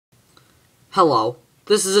Hello,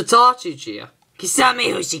 this is Itachi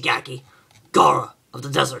Kisame Hoshigaki, Gara of the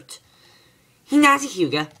Desert. Hinata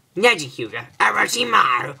Hyuga, Neji Hyuga,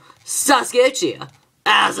 Arachimaru, Sasuke Uchiha,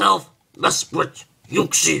 Azelf, Mesprit,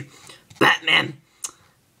 Yuxi, Batman,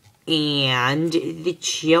 and the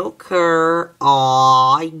Joker.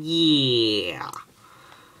 Aw, yeah.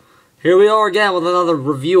 Here we are again with another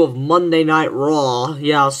review of Monday Night Raw.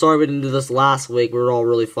 Yeah, sorry we didn't do this last week. We were all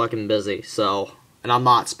really fucking busy, so... And I'm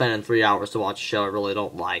not spending 3 hours to watch a show I really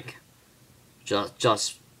don't like.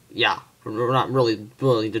 Yeah. We're not really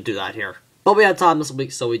willing to do that here. But we had time this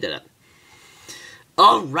week, so we did it.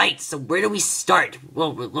 Alright, so where do we start?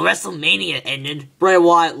 Well, WrestleMania ended. Bray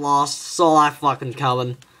Wyatt lost. Saw that fucking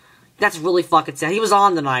coming. That's really fucking sad. He was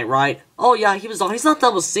on tonight, right? Oh yeah, he was on. He's not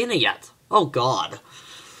done with Cena yet. Oh god.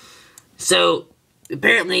 So,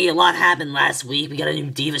 apparently a lot happened last week. We got a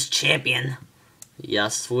new Divas champion.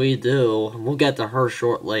 Yes, we do. We'll get to her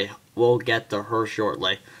shortly.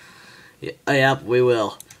 Yep, we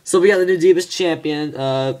will. So we got the new Divas champion.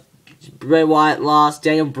 Bray Wyatt lost.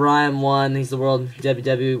 Daniel Bryan won. He's the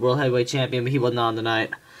WWE World Heavyweight Champion, but he wasn't on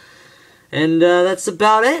tonight. And that's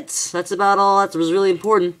about it. That's about all that was really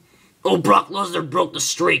important. Oh, Brock Lesnar broke the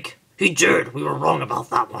streak. He did. We were wrong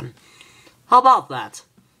about that one. How about that?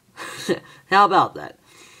 How about that?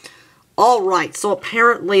 Alright, so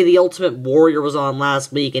apparently the Ultimate Warrior was on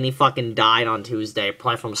last week and he fucking died on Tuesday,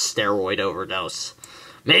 probably from a steroid overdose.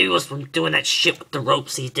 Maybe it was from doing that shit with the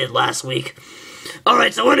ropes he did last week.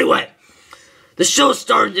 Alright, so anyway, the show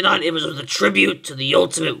started tonight. It was a tribute to the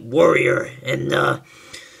Ultimate Warrior, and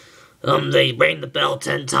they rang the bell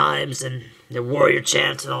 10 times and the Warrior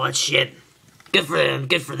chants and all that shit. Good for them,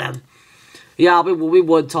 good for them. Yeah, we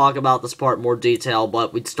would talk about this part in more detail,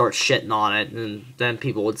 but we'd start shitting on it, and then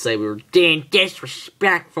people would say we were being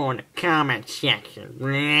disrespectful in the comment section.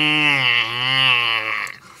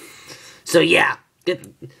 So yeah,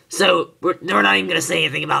 so we're not even gonna say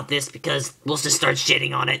anything about this because we'll just start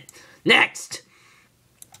shitting on it. Next!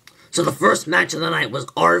 So the first match of the night was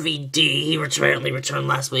RVD. He apparently returned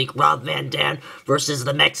last week. Rob Van Dam versus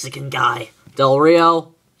the Mexican guy. Del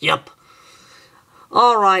Rio? Yep.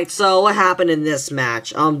 Alright, so what happened in this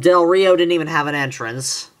match? Del Rio didn't even have an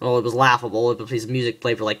entrance. Well, it was laughable. His music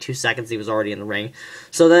played for like 2 seconds, he was already in the ring.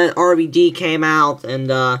 So then RVD came out, and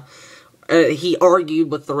he argued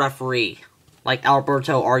with the referee. Like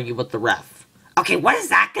Alberto argued with the ref. Okay, what is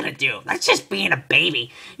that gonna do? That's just being a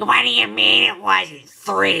baby. What do you mean it wasn't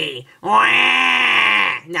 3?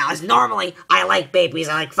 Now, as normally, I like babies,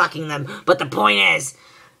 I like fucking them, but the point is,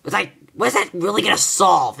 it's like, what is that really gonna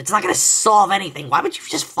solve? It's not gonna solve anything. Why would you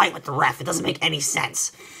just fight with the ref? It doesn't make any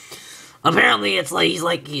sense. Apparently, it's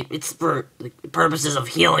like, it's for purposes of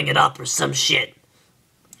healing it up or some shit.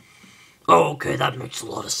 Oh, okay, that makes a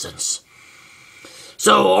lot of sense.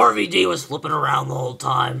 So, RVD was flipping around the whole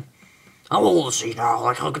time. How old is he now?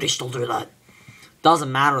 Like, how could he still do that?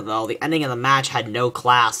 Doesn't matter, though. The ending of the match had no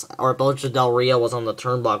class. Alberto Del Rio was on the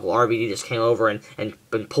turnbuckle. RVD just came over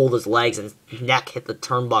and pulled his legs, and his neck hit the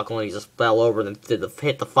turnbuckle, and he just fell over and hit the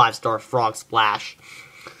 5-star frog splash.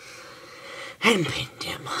 And pinned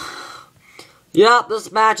him. Yep,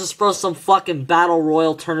 this match is for some fucking Battle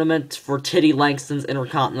Royal tournament for Titty Langston's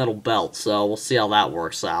Intercontinental Belt, so we'll see how that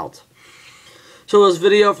works out. So this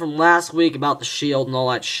video from last week about the Shield and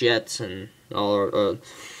all that shit, and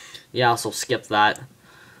yeah, so skip that.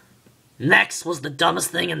 Next was the dumbest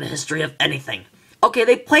thing in the history of anything. Okay,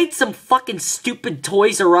 they played some fucking stupid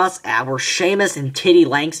Toys R Us ad where Sheamus and Titty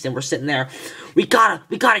Langston were sitting there. We gotta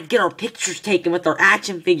get our pictures taken with our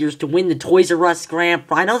action figures to win the Toys R Us Grand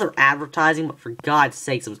Prix. I know they're advertising, but for God's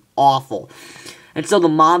sakes, it was awful. And so the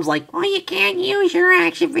mom's like, oh, you can't use your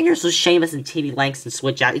action figures. So Sheamus and Titty Langston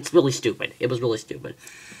switch out. It's really stupid. It was really stupid.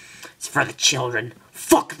 It's for the children.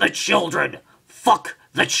 Fuck the children. Fuck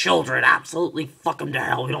the children. Absolutely fuck them to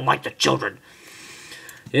hell. We don't like the children.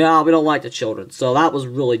 Yeah, we don't like the children. So that was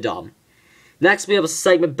really dumb. Next, we have a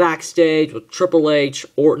segment backstage with Triple H,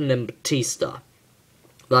 Orton, and Batista.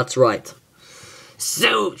 That's right.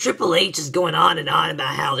 So, Triple H is going on and on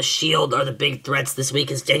about how the Shield are the big threats this week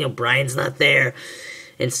because Daniel Bryan's not there.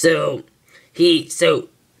 And so, she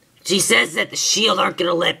says that the Shield aren't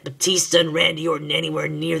going to let Batista and Randy Orton anywhere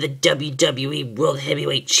near the WWE World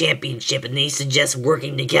Heavyweight Championship, and they suggest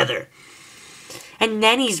working together. And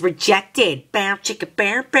then he's rejected. Bow chicka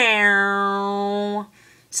bow bow.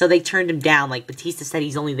 So they turned him down. Like, Batista said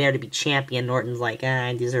he's only there to be champion. Orton's like,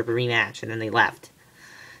 I deserve a rematch. And then they left.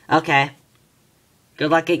 Okay. Good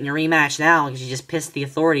luck getting your rematch now, because you just pissed the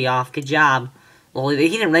Authority off. Good job. Well, they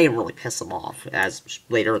didn't really piss him off, as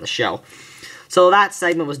later in the show. So that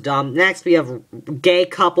segment was dumb. Next, we have gay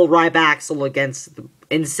couple Ryback against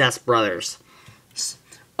incest brothers.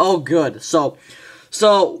 Oh, good. So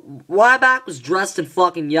Ryback was dressed in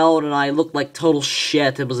fucking yellow and I looked like total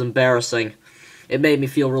shit. It was embarrassing. It made me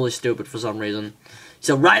feel really stupid for some reason.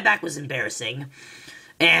 So Ryback was embarrassing.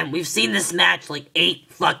 And we've seen this match like 8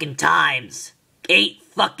 fucking times. 8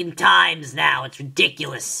 fucking times now. It's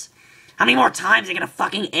ridiculous. How many more times are they gonna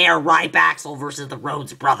fucking air Ryback versus the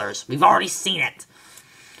Rhodes Brothers? We've already seen it.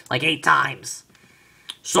 Like 8 times.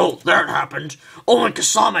 So, there it happened. Oh, and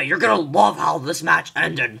Kasame, you're gonna love how this match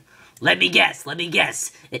ended. Let me guess.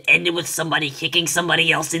 It ended with somebody kicking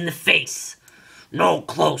somebody else in the face. No,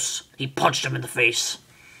 close. He punched him in the face.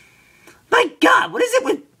 My god, what is it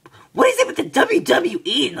with the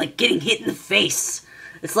WWE and, like, getting hit in the face?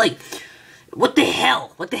 It's like, what the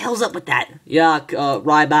hell? What the hell's up with that? Yeah,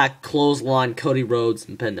 Ryback clotheslined Cody Rhodes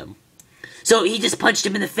and pinned him. So he just punched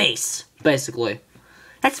him in the face? Basically.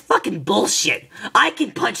 That's fucking bullshit. I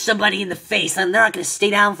can punch somebody in the face and they're not gonna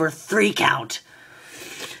stay down for a 3 count.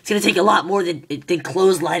 It's gonna take a lot more than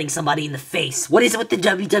clotheslining somebody in the face. What is it with the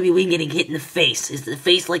WWE getting hit in the face? Is the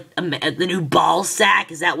face like the new ball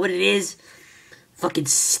sack? Is that what it is? Fucking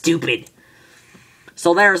stupid.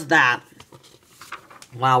 So there's that.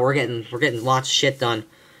 Wow, we're getting lots of shit done.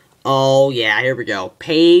 Oh yeah, here we go.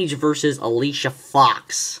 Paige versus Alicia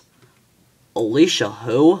Fox. Alicia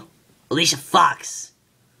who? Alicia Fox.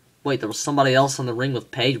 Wait, there was somebody else in the ring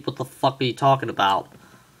with Paige? What the fuck are you talking about?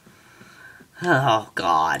 Oh,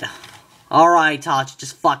 God. Alright, Tachi,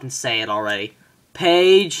 just fucking say it already.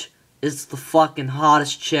 Paige is the fucking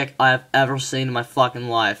hottest chick I have ever seen in my fucking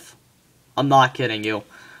life. I'm not kidding you.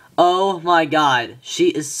 Oh my god, she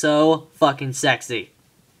is so fucking sexy.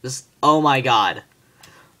 Just, oh my god.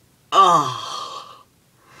 Oh,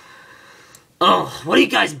 what are you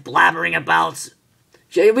guys blabbering about?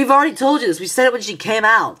 We've already told you this. We said it when she came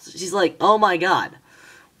out. She's like, oh my god.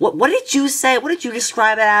 What did you say? What did you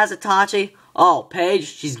describe it as, Itachi? Oh, Paige,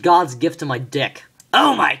 she's God's gift to my dick.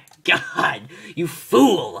 Oh my god, you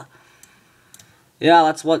fool. Yeah,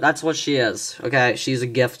 that's what she is. Okay, she's a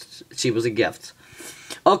gift. She was a gift.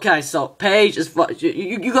 Okay, so Paige is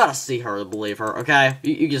you gotta see her to believe her. Okay,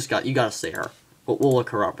 you gotta see her. We'll look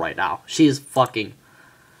her up right now. She is fucking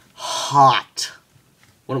hot.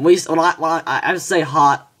 When I say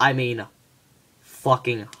hot, I mean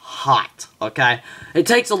fucking hot, okay? It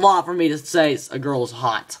takes a lot for me to say a girl is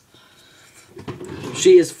hot.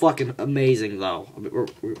 She is fucking amazing, though.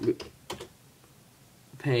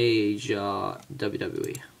 Paige,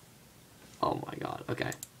 WWE. Oh my god,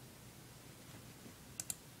 okay.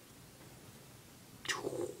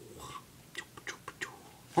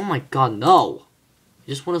 Oh my god, no! I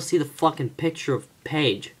just want to see the fucking picture of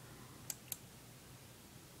Paige.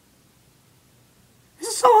 This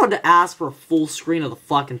is so hard to ask for a full screen of the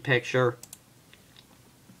fucking picture.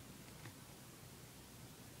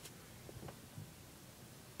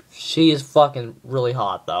 She is fucking really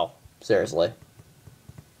hot, though. Seriously.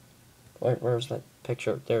 Where's that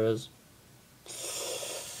picture? There it is.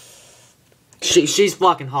 She's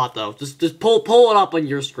fucking hot, though. Just pull it up on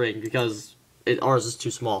your screen, because ours is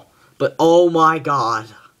too small. But, oh my god.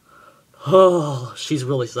 Oh, she's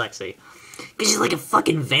really sexy. Because she's like a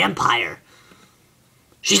fucking vampire.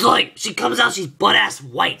 She's like, she comes out, she's butt-ass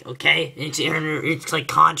white, okay? And it's like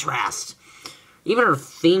contrast. Even her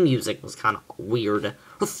theme music was kind of weird.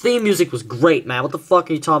 Her theme music was great, man. What the fuck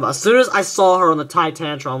are you talking about? As soon as I saw her on the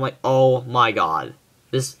Titantron, I'm like, oh my god.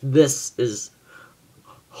 This is...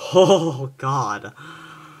 Oh, god.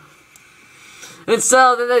 And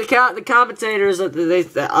so, the commentators,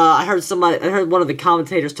 I heard one of the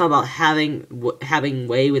commentators talk about having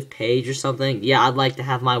way with Paige or something. Yeah, I'd like to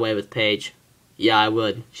have my way with Paige. Yeah, I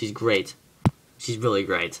would. She's great. She's really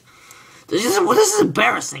great. This is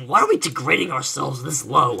embarrassing. Why are we degrading ourselves this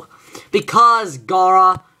low? Because,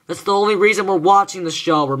 Gara, that's the only reason we're watching the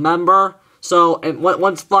show, remember? So, and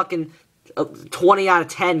once fucking 20 out of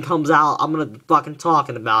 10 comes out, I'm gonna be fucking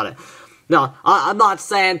talking about it. No, I'm not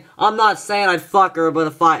saying I'd fuck her, but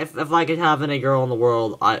if I could have any girl in the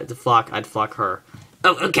world, I'd fuck her.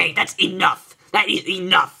 Oh, okay, that's enough. That is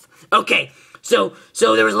enough. Okay, so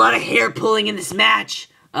there was a lot of hair pulling in this match.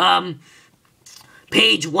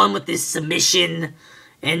 Paige won with this submission,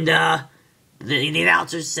 and the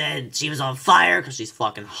announcer said she was on fire because she's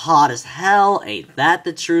fucking hot as hell. Ain't that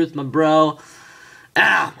the truth, my bro?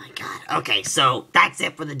 Oh my god. Okay, so that's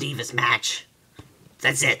it for the Divas match.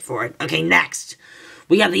 That's it for it. Okay, next.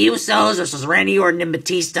 We have the Usos versus Randy Orton and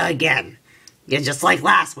Batista again. Yeah, just like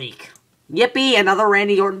last week. Yippee, another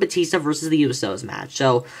Randy Orton Batista versus the Usos match.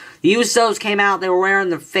 So, the Usos came out, they were wearing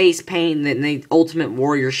their face paint and the Ultimate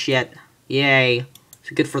Warrior shit. Yay.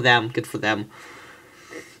 So good for them, good for them.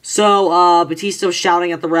 So, Batista's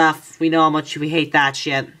shouting at the ref. We know how much we hate that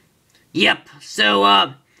shit. Yep,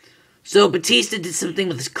 so Batista did something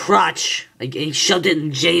with his crotch. Like, he shoved it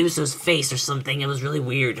in Jey Uso's face or something. It was really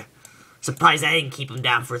weird. Surprised I didn't keep him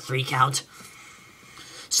down for a 3 count.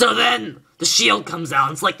 So then, the Shield comes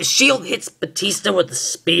out. It's like the Shield hits Batista with the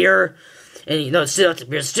spear. And, you know, it's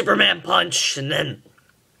a Superman punch. And then,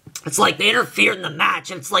 it's like they interfered in the match.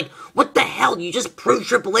 And it's like, what the hell? You just proved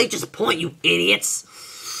Triple H's point, you idiots.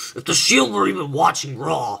 If the Shield were even watching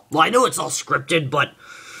Raw. Well, I know it's all scripted, but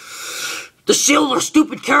the Shield are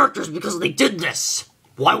stupid characters because they did this.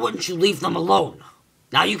 Why wouldn't you leave them alone?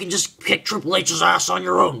 Now you can just kick Triple H's ass on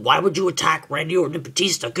your own. Why would you attack Randy Orton and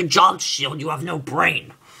Batista? Good job, Shield. You have no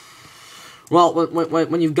brain. Well,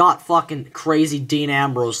 when you've got fucking crazy Dean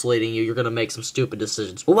Ambrose leading you, you're gonna make some stupid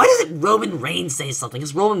decisions. Well, why doesn't Roman Reigns say something?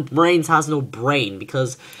 Because Roman Reigns has no brain,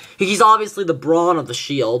 because he's obviously the brawn of the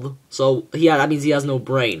Shield, so that means he has no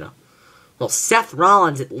brain. Well, Seth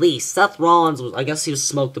Rollins, at least. Seth Rollins, I guess he was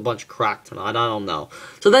smoked a bunch of crack tonight, I don't know.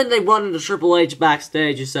 So then they run into Triple H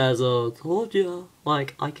backstage, who says, told ya,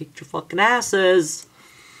 like, I kicked your fucking asses.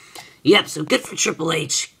 Yep, so good for Triple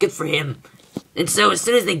H, good for him. And so as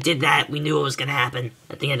soon as they did that, we knew what was gonna happen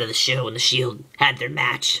at the end of the show when the Shield had their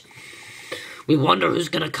match. We wonder who's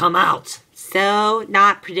gonna come out. So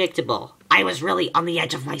not predictable. I was really on the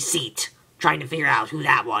edge of my seat, trying to figure out who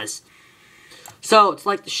that was. So, it's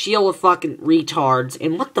like the Shield of fucking retards,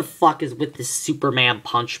 and what the fuck is with this Superman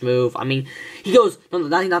punch move? I mean, he goes, no,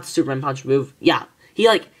 not the Superman punch move, yeah,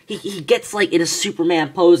 he gets, like, in a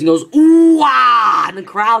Superman pose, and goes, ooh, ah, and the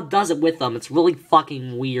crowd does it with them. It's really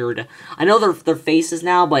fucking weird. I know their faces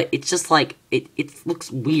now, but it's just, like, it looks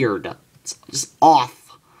weird. It's just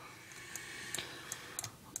off.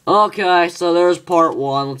 Okay, so there's part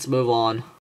 1, let's move on.